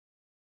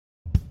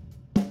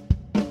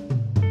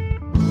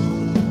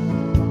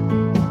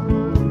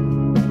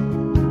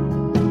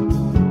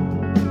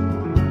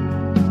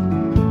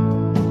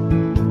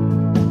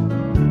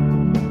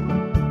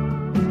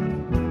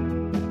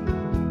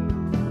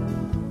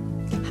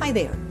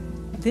Hi there,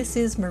 this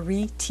is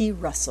Marie T.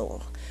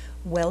 Russell.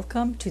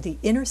 Welcome to the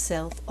Inner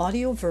Self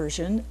audio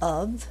version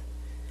of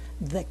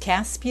The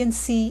Caspian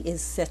Sea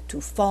is set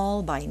to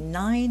fall by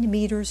 9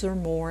 meters or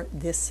more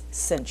this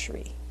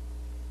century.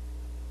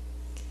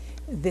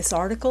 This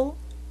article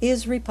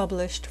is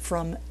republished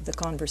from The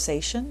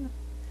Conversation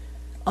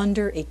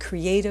under a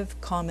Creative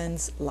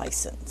Commons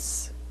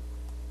license.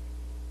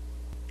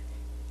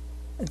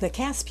 The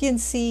Caspian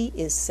Sea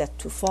is set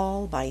to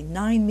fall by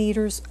 9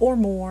 meters or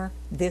more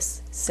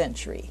this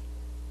century.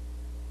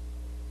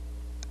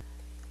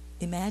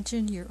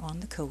 Imagine you're on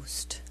the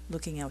coast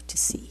looking out to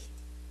sea.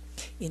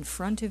 In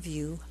front of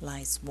you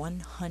lies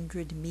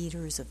 100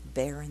 meters of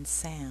barren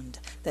sand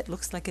that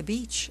looks like a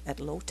beach at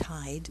low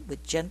tide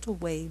with gentle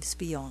waves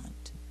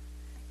beyond.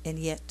 And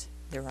yet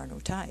there are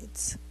no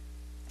tides.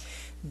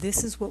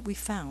 This is what we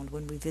found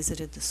when we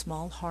visited the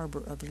small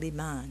harbor of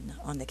Liman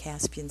on the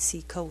Caspian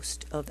Sea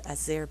coast of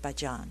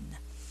Azerbaijan.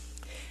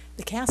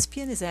 The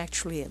Caspian is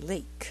actually a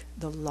lake,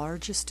 the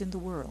largest in the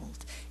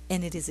world,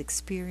 and it is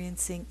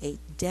experiencing a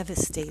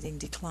devastating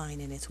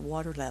decline in its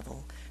water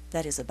level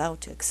that is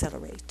about to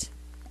accelerate.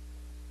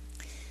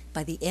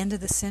 By the end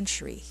of the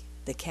century,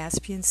 the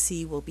Caspian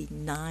Sea will be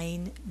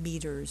 9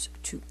 meters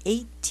to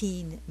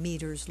 18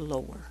 meters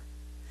lower.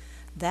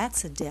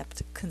 That's a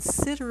depth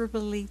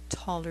considerably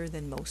taller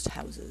than most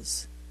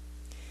houses.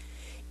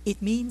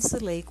 It means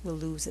the lake will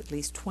lose at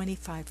least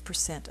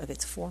 25% of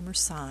its former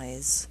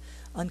size,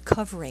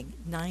 uncovering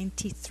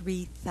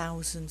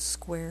 93,000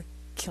 square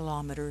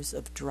kilometers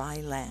of dry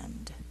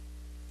land.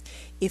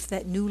 If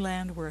that new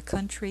land were a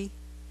country,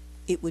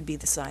 it would be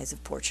the size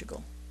of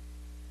Portugal.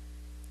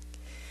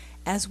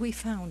 As we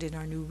found in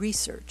our new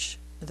research,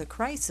 the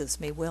crisis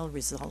may well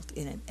result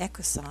in an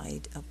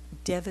ecocide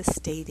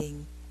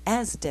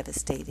as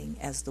devastating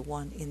as the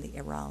one in the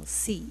Aral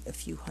Sea a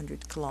few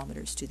hundred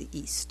kilometers to the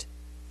east.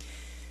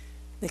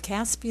 The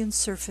Caspian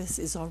surface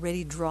is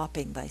already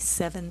dropping by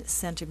 7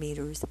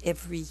 centimeters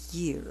every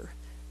year,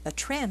 a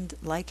trend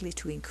likely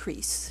to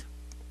increase.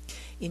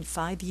 In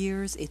 5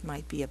 years, it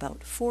might be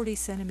about 40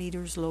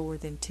 centimeters lower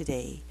than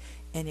today,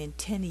 and in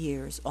 10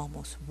 years,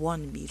 almost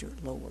 1 meter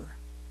lower.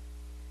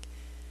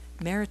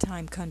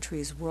 Maritime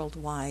countries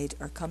worldwide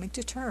are coming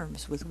to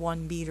terms with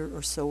 1 meter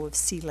or so of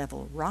sea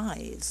level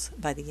rise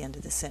by the end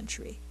of the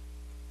century.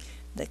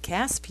 The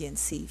Caspian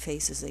Sea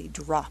faces a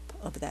drop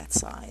of that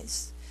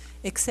size,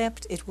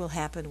 except it will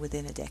happen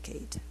within a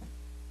decade.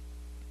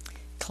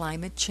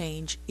 Climate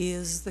change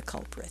is the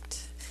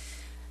culprit.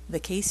 The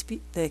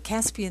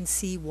Caspian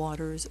Sea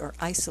waters are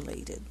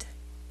isolated.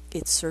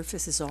 Its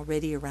surface is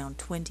already around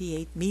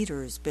 28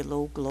 meters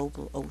below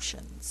global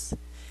oceans.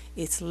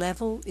 Its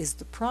level is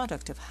the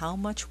product of how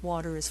much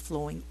water is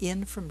flowing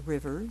in from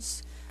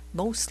rivers,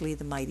 mostly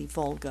the mighty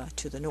Volga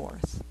to the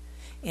north,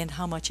 and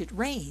how much it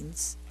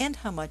rains and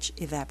how much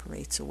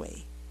evaporates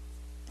away.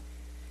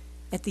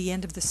 At the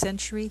end of the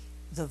century,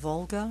 the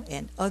Volga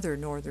and other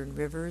northern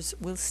rivers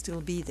will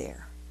still be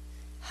there.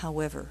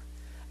 However,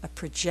 a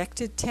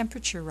projected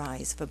temperature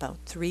rise of about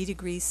 3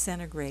 degrees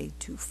centigrade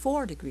to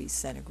 4 degrees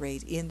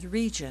centigrade in the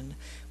region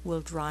will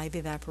drive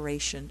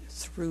evaporation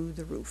through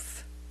the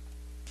roof.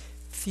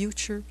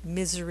 Future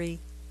misery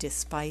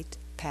despite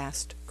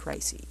past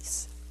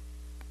crises.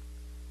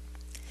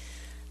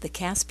 The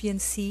Caspian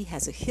Sea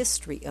has a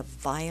history of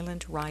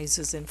violent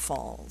rises and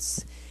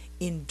falls.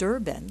 In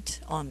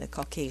Derbent, on the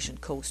Caucasian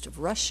coast of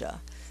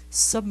Russia,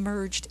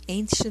 submerged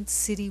ancient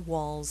city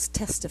walls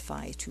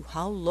testify to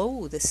how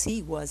low the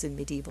sea was in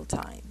medieval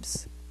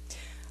times.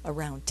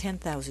 Around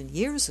 10,000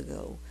 years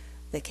ago,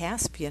 the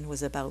Caspian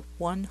was about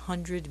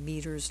 100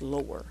 meters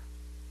lower.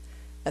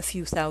 A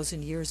few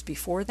thousand years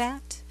before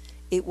that,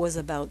 it was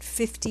about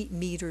 50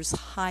 meters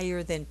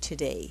higher than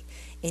today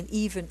and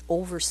even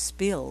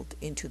overspilled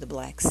into the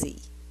Black Sea.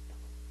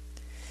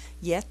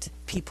 Yet,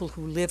 people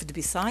who lived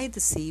beside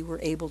the sea were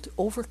able to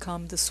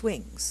overcome the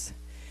swings.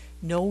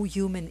 No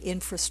human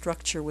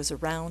infrastructure was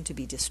around to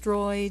be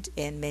destroyed,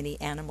 and many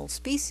animal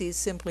species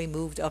simply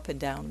moved up and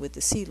down with the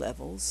sea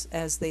levels,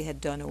 as they had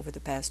done over the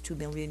past 2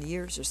 million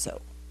years or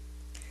so.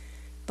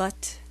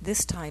 But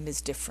this time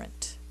is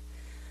different.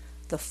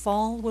 The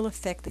fall will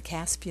affect the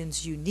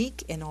Caspian's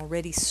unique and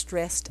already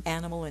stressed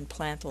animal and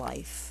plant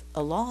life,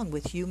 along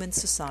with human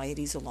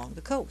societies along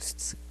the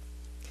coasts.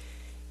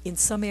 In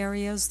some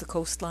areas, the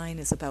coastline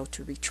is about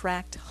to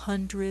retract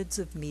hundreds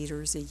of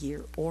meters a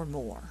year or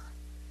more.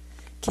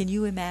 Can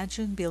you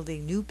imagine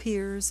building new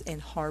piers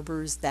and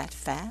harbors that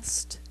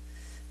fast?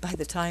 By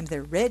the time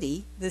they're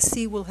ready, the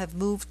sea will have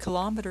moved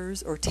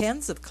kilometers or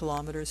tens of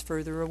kilometers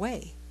further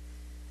away.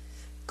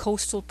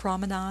 Coastal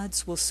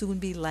promenades will soon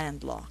be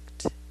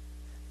landlocked.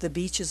 The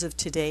beaches of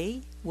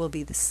today will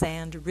be the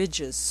sand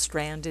ridges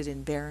stranded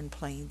in barren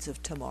plains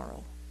of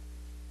tomorrow.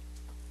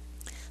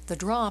 The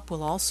drop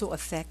will also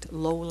affect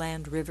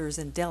lowland rivers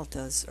and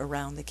deltas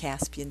around the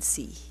Caspian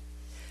Sea.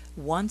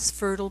 Once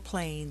fertile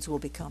plains will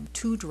become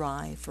too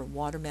dry for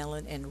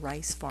watermelon and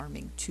rice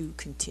farming to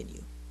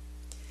continue.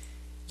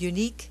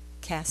 Unique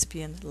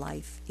Caspian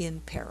life in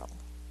peril.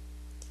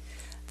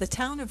 The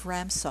town of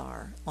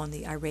Ramsar on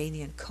the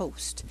Iranian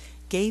coast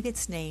gave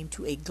its name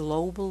to a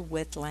global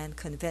wetland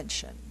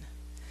convention.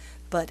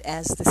 But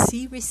as the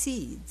sea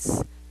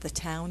recedes, the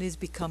town is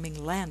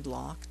becoming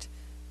landlocked,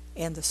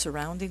 and the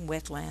surrounding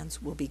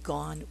wetlands will be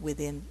gone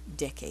within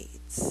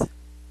decades.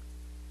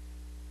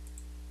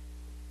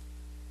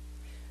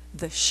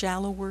 The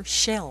shallower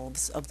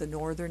shelves of the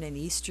northern and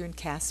eastern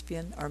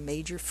Caspian are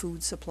major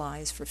food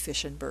supplies for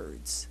fish and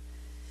birds.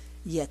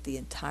 Yet the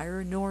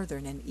entire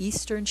northern and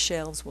eastern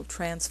shelves will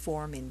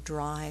transform in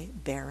dry,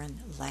 barren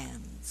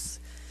lands.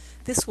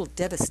 This will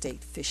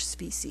devastate fish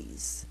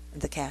species,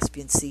 the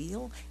Caspian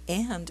seal,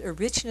 and a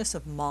richness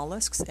of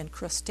mollusks and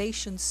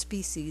crustacean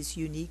species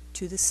unique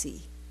to the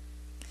sea.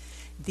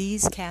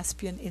 These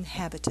Caspian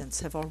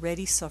inhabitants have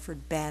already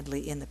suffered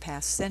badly in the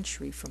past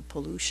century from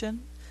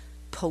pollution,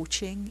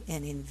 poaching,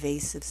 and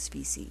invasive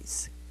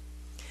species.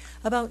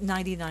 About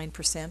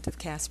 99% of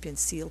Caspian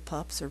seal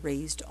pups are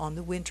raised on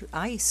the winter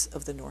ice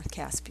of the North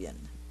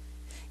Caspian.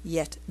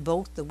 Yet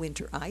both the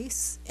winter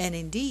ice and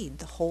indeed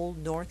the whole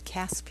North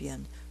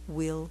Caspian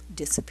will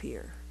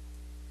disappear.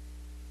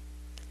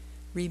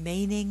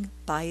 Remaining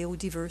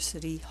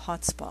biodiversity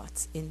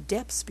hotspots in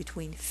depths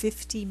between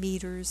 50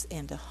 meters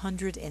and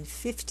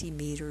 150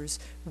 meters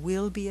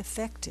will be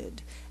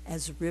affected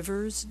as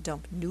rivers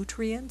dump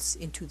nutrients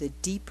into the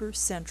deeper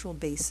central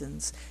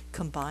basins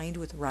combined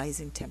with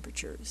rising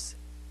temperatures.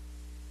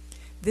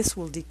 This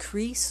will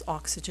decrease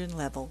oxygen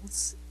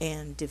levels,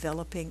 and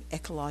developing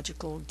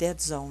ecological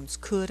dead zones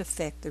could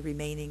affect the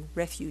remaining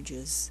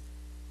refuges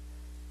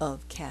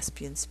of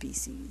Caspian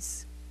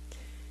species.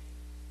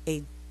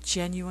 A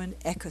genuine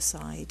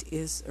ecocide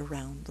is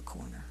around the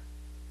corner.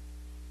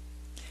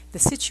 The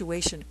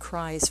situation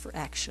cries for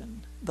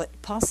action,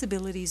 but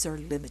possibilities are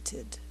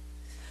limited.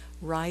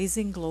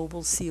 Rising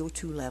global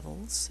CO2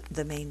 levels,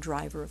 the main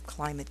driver of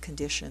climate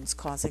conditions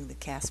causing the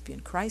Caspian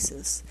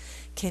crisis,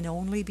 can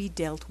only be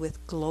dealt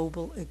with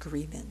global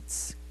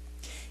agreements.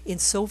 In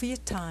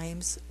Soviet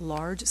times,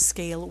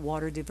 large-scale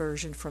water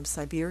diversion from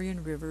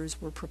Siberian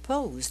rivers were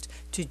proposed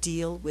to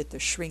deal with the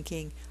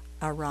shrinking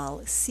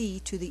Aral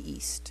Sea to the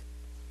east.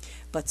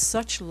 But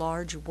such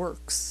large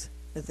works,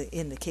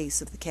 in the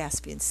case of the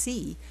Caspian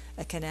Sea,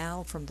 a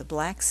canal from the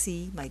Black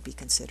Sea might be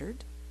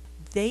considered.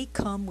 They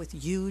come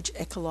with huge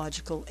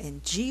ecological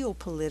and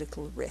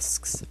geopolitical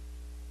risks.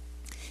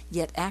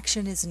 Yet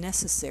action is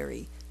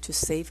necessary to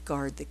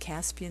safeguard the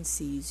Caspian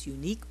Sea's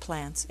unique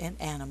plants and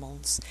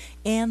animals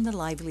and the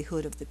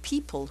livelihood of the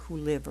people who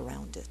live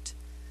around it.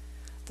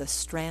 The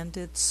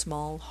stranded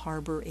small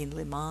harbor in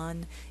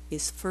Liman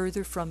is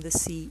further from the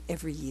sea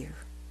every year.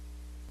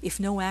 If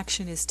no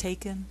action is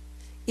taken,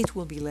 it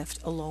will be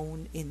left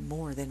alone in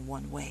more than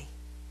one way.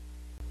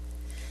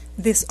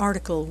 This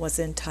article was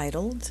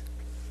entitled,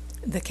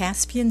 "The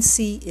Caspian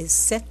Sea is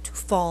set to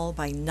fall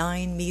by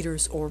 9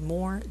 meters or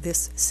more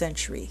this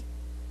century."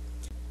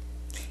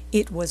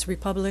 It was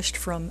republished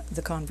from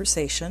The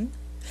Conversation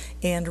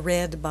and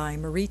read by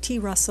Marie T.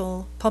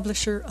 Russell,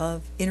 publisher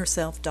of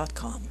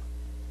InnerSelf.com.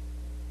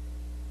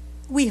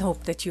 We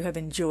hope that you have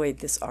enjoyed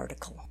this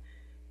article.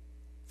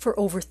 For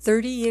over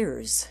 30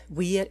 years,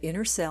 we at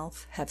Inner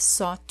Self have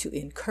sought to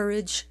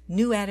encourage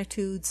new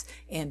attitudes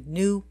and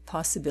new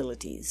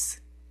possibilities.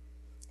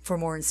 For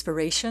more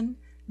inspiration,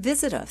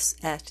 visit us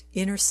at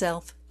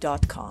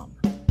InnerSelf.com.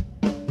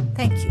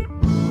 Thank you.